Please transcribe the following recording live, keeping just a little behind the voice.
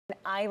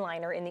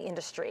eyeliner in the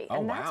industry. Oh,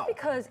 and that's wow.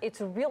 because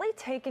it's really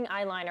taking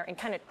eyeliner and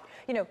kind of,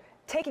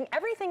 taking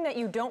everything that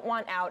you don't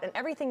want out and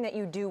everything that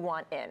you do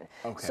want in.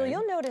 Okay. So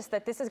you'll notice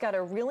that this has got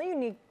a really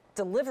unique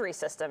delivery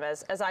system,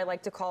 as I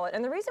like to call it.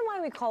 And the reason why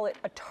we call it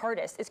a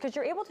tarteist is because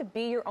you're able to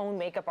be your own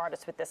makeup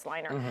artist with this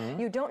liner.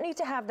 You don't need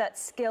to have that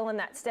skill and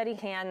that steady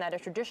hand that a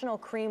traditional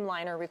cream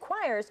liner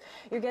requires.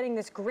 You're getting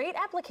this great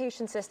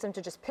application system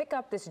to just pick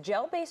up this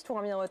gel-based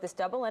formula with this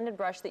double-ended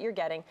brush that you're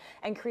getting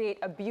and create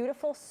a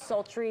beautiful,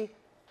 sultry,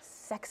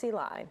 sexy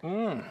line.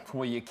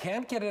 Well, you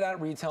can't get it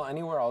at retail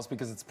anywhere else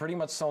because it's pretty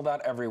much sold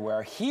out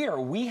everywhere. Here,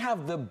 we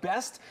have the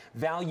best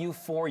value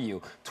for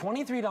you.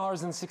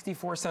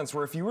 $23.64,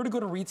 where if you were to go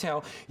to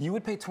retail, you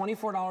would pay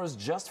 $24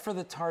 just for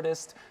the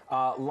tarteist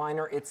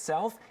liner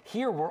itself.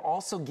 Here, we're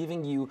also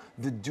giving you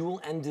the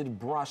dual-ended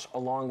brush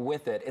along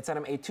with it. It's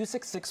item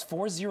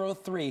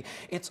A266403.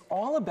 It's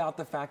all about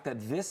the fact that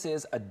this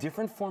is a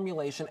different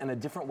formulation and a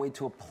different way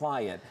to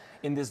apply it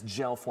in this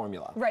gel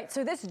formula. Right,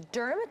 so this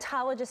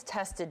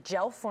dermatologist-tested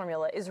gel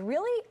formula is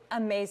really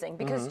amazing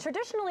because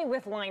traditionally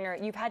with liner,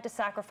 you've had to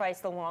sacrifice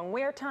the long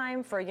wear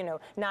time for,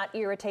 not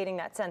irritating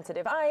that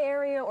sensitive eye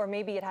area, or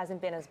maybe it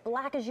hasn't been as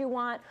black as you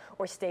want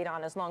or stayed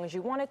on as long as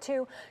you want it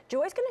to.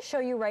 Joy's gonna show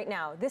you right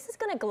now. This is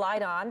gonna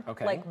glide on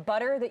like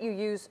butter that you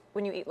use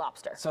when you eat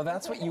lobster. So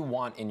that's what you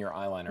want in your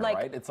eyeliner,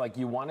 right? It's like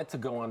you want it to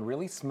go on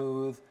really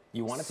smooth.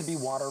 You want it to be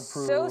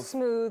waterproof. So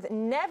smooth,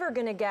 never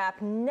gonna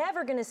gap,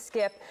 never gonna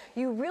skip.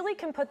 You really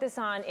can put this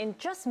on in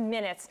just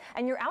minutes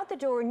and you're out the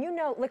door and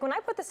like when I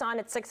put this on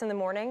at 6 in the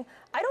morning,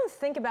 I don't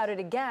think about it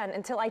again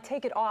until I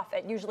take it off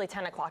at usually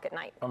 10 o'clock at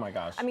night. Oh my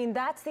gosh. I mean,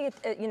 that's an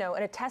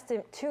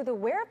attestation to the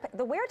wear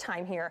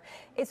time here.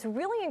 It's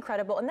really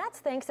incredible, and that's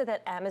thanks to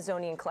that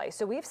Amazonian clay.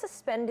 So we've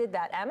suspended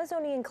that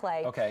Amazonian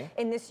clay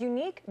in this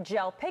unique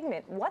gel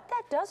pigment. What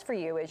that does for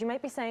you is, you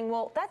might be saying,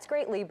 well, that's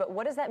great, Lee, but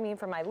what does that mean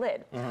for my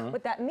lid?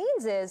 What that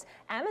means is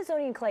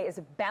Amazonian clay is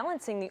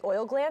balancing the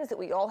oil glands that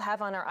we all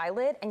have on our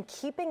eyelid and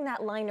keeping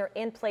that liner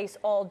in place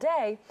all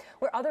day,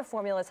 where other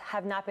formulas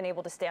have not been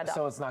able to stand up.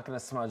 So it's not going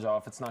to smudge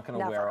off, it's not going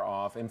to wear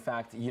off. In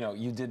fact,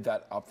 you did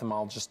that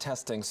ophthalmologist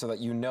testing so that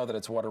you know that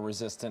it's water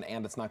resistant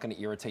and it's not going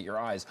to irritate your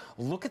eyes.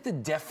 Look at the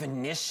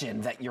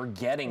definition that you're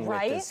getting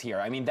with this here.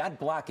 I mean, that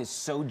black is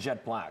so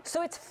jet black.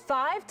 So it's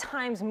 5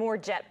 times more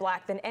jet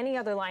black than any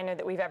other liner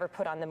that we've ever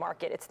put on the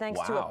market. It's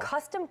thanks to a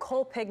custom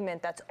kohl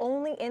pigment that's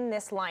only in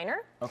this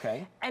liner.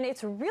 And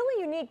it's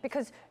really unique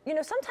because,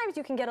 sometimes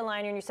you can get a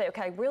liner and you say,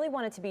 okay, I really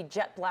want it to be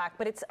jet black,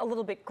 but it's a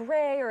little bit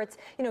gray, or it's,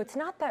 it's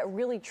not that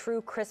really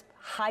true, crisp,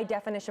 high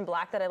definition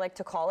black that I like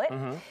to call it.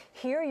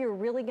 Here, you're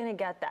really gonna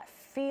get that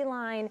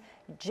feline,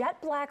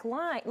 jet black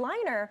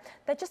liner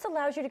that just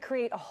allows you to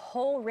create a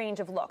whole range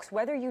of looks.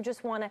 Whether you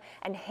just want to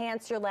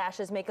enhance your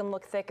lashes, make them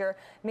look thicker,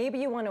 maybe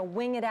you want to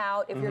wing it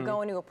out if you're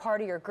going to a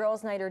party or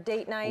girls' night or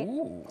date night.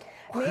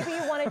 Maybe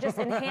you want to just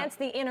enhance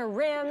the inner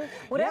rim,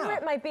 whatever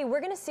it might be. We're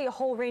going to see a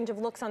whole range of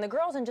looks on the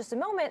girls in just a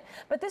moment,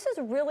 but this is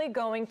really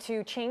going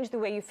to change the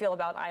way you feel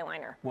about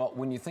eyeliner. Well,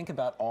 when you think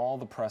about all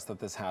the press that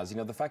this has,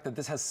 the fact that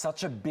this has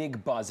such a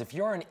big buzz, if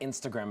you're on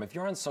Instagram, if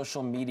you're on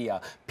social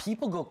media,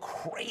 people go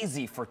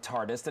crazy for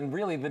Tarteist, and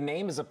really the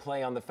name is a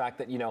play on the fact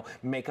that,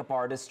 makeup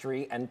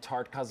artistry and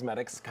Tarte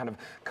Cosmetics kind of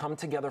come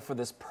together for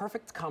this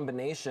perfect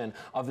combination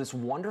of this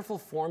wonderful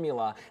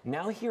formula.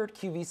 Now here at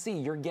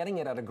QVC, you're getting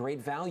it at a great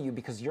value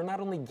because you're not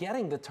only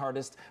getting the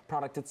Tarteist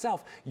product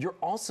itself, you're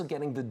also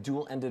getting the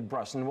dual-ended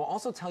brush. And we'll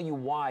also tell you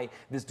why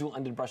this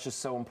dual-ended brush is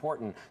so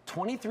important.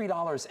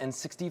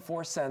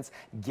 $23.64.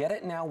 Get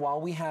it now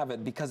while we have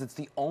it because it's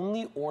the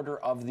only order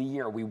of the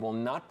year. We will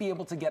not be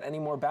able to get any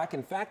more back.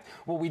 In fact,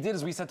 what we did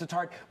is we said to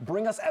Tarte,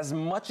 bring us as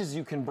much as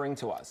you can bring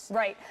to us.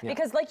 Right,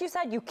 because like you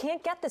said, you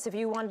can't get this if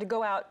you wanted to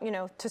go out,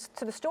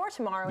 to the store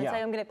tomorrow and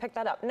say, I'm gonna pick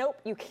that up. Nope,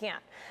 you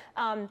can't.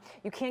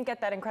 You can't get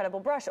that incredible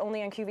brush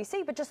only on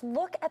QVC, but just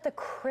look at the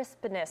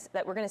crispness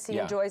that we're gonna see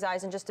in Joy's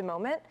eyes in just a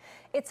moment.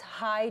 It's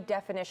high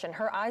definition.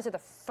 Her eyes are the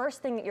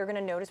first thing that you're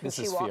gonna notice when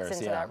she walks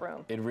into that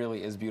room. It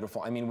really is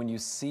beautiful. I mean, when you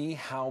see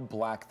how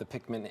black the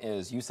pigment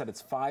is, you said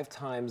it's 5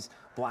 times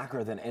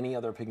blacker than any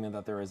other pigment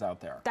that there is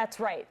out there. That's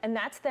right, and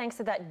that's thanks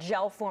to that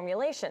gel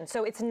formulation.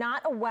 So it's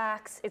not a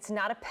wax, it's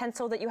not a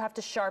pencil that you have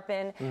to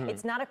sharpen,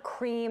 it's not a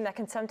cream that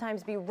can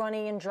sometimes be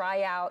runny and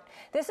dry out.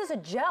 This is a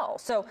gel.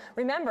 So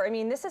remember, I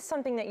mean, this is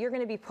something that you're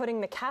going to be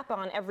putting the cap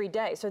on every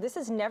day. So this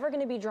is never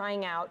going to be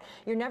drying out.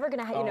 You're never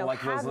going to, like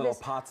have those little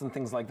pots and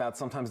things like that.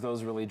 Sometimes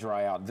those really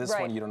dry out. This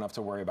one, you don't have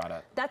to worry about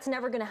it. That's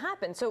never going to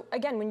happen. So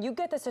again, when you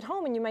get this at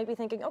home, and you might be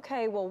thinking,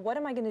 okay, well, what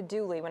am I going to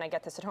do, Lee, when I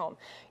get this at home?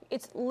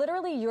 It's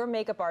literally your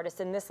makeup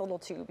artist in this little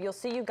tube. You'll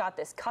see you've got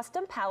this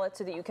custom palette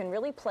so that you can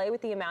really play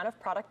with the amount of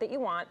product that you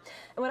want.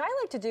 And what I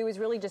like to do is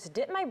really just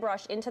dip my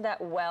brush into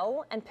that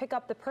well and pick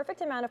up the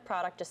perfect amount of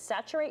product, just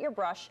saturate your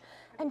brush,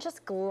 and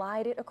just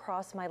glide it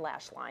across my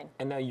lash line.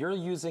 And now you're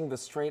using the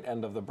straight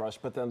end of the brush,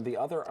 but then the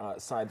other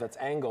side that's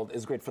angled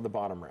is great for the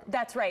bottom rim.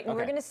 That's right, and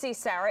we're gonna see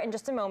Sarah in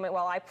just a moment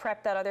while I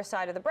prep that other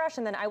side of the brush,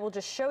 and then I will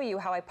just show you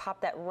how I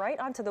pop that right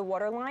onto the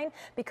waterline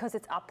because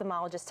it's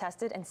ophthalmologist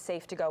tested and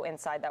safe to go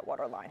inside that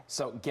waterline.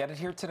 So get it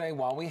here today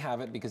while we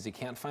have it because you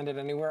can't find it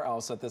anywhere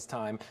else at this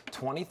time.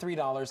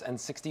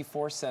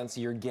 $23.64.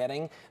 You're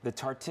getting the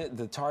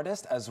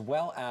tarteist as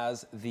well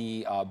as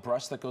the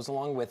brush that goes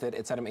along with it.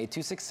 It's item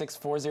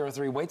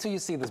 8266403. Wait till you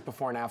see this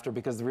before and after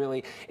because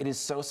really it is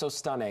so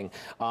stunning.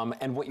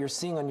 And what you're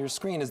seeing on your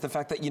screen is the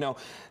fact that, you know,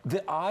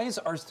 the eyes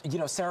are, you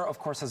know, Sarah of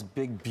course has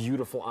big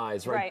beautiful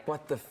eyes, right?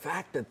 But the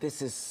fact that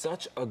this is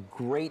such a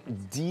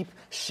great deep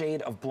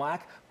shade of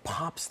black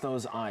pops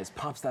those eyes,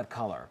 pops that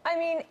color. I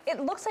mean,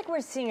 it looks like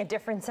we're seeing a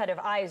different set of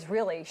eyes,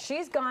 really.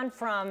 She's gone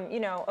from, you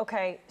know,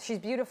 okay, she's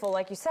beautiful,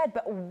 like you said,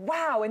 but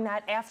wow, in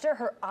that after,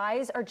 her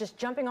eyes are just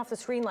jumping off the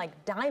screen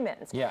like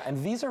diamonds. Yeah,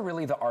 and these are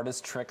really the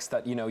artist tricks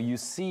that, you know, you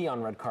see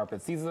on red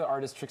carpets. These are the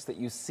artist tricks that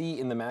you see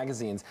in the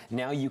magazines.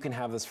 Now you can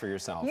have this for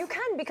yourself. You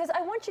can, because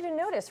I want you to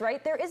notice,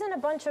 right? There isn't a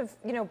bunch of,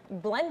 you know,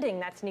 blending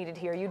that's needed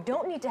here. You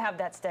don't need to have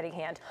that steady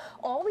hand.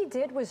 All we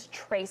did was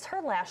trace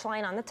her lash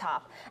line on the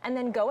top and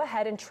then go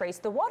ahead and trace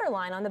the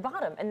waterline on the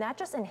bottom, and that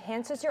just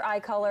enhances your eye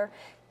color,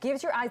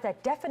 gives your eyes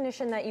that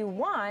definition that you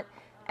want.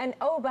 And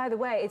oh, by the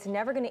way, it's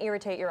never going to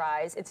irritate your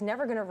eyes. It's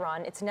never going to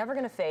run. It's never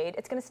going to fade.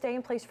 It's going to stay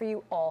in place for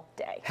you all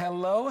day.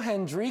 Hello,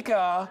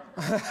 Hendrika.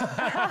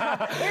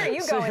 Where are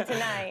you going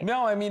tonight?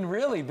 No, I mean,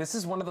 really, this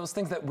is one of those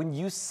things that when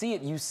you see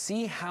it, you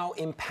see how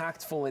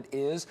impactful it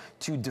is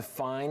to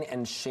define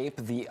and shape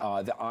the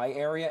eye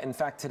area. In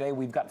fact, today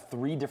we've got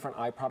 3 different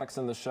eye products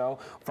in the show,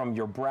 from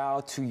your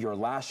brow to your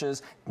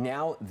lashes.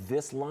 Now,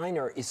 this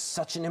liner is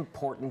such an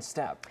important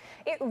step.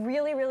 It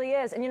really, really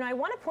is. And, you know, I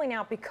want to point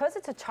out, because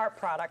it's a Tarte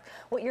product,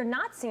 what you're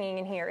not seeing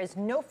in here is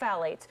no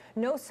phthalates,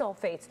 no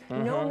sulfates,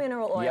 no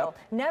mineral oil,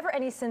 never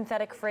any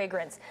synthetic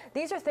fragrance.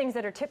 These are things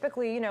that are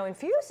typically, you know,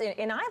 infused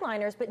in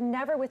eyeliners, but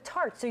never with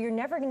Tarte. So you're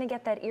never going to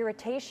get that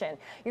irritation.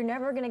 You're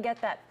never going to get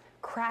that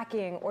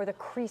cracking or the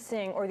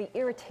creasing or the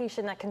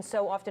irritation that can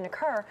so often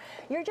occur.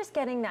 You're just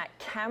getting that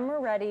camera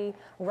ready,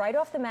 right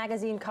off the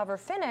magazine cover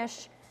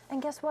finish.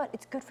 And guess what?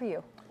 It's good for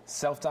you.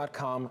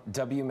 Self.com,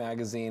 W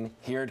Magazine,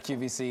 here at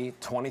QVC,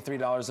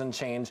 $23 and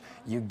change.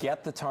 You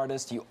get the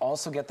tarteist, you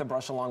also get the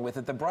brush along with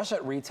it. The brush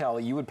at retail,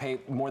 you would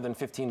pay more than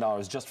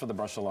 $15 just for the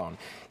brush alone.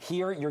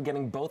 Here, you're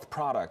getting both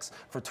products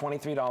for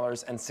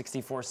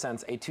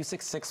 $23.64,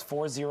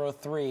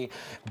 8266403.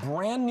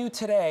 Brand new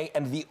today,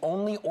 and the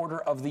only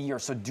order of the year.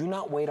 So do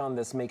not wait on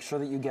this. Make sure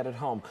that you get it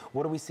home.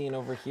 What are we seeing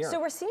over here? So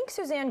we're seeing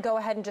Suzanne go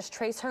ahead and just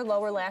trace her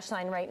lower lash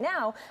line right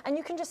now, and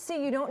you can just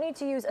see you don't need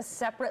to use a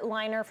separate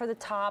liner for the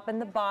top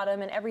and the bottom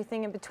and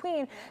everything in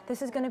between.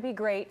 This is going to be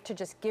great to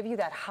just give you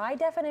that high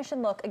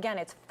definition look. Again,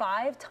 it's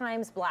 5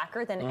 times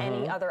blacker than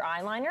any other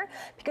eyeliner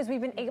because we've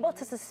been able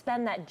to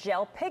suspend that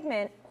gel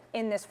pigment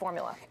in this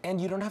formula. And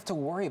you don't have to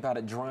worry about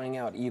it drying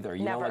out either.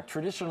 You know, like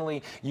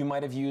traditionally, you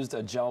might have used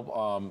a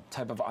gel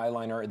type of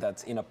eyeliner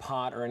that's in a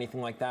pot or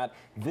anything like that.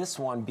 This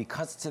one,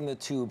 because it's in the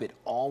tube, it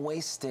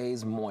always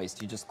stays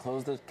moist. You just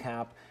close the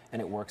cap and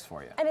it works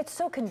for you. And it's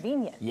so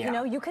convenient. Yeah. You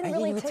know, you can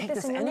really take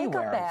this in your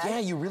makeup bag. Yeah,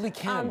 you really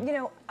can. You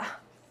know,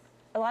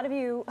 a lot of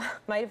you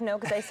might have known,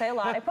 because I say a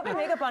lot, I put my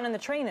makeup on the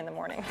train in the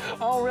morning.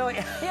 Oh, really?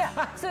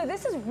 Yeah, so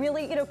this is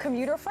really, you know,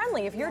 commuter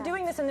friendly. If you're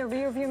doing this in the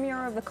rear view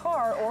mirror of the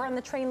car or on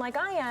the train like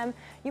I am,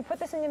 you put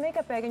this in your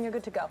makeup bag and you're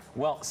good to go.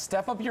 Well,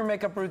 step up your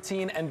makeup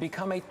routine and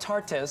become a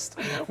tarteist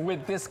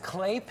with this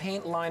clay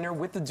paint liner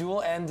with the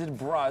dual-ended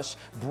brush.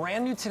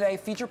 Brand new today,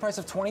 feature price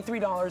of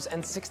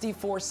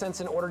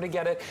 $23.64 in order to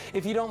get it.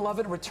 If you don't love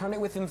it, return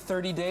it within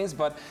 30 days,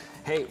 but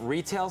hey,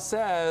 retail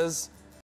says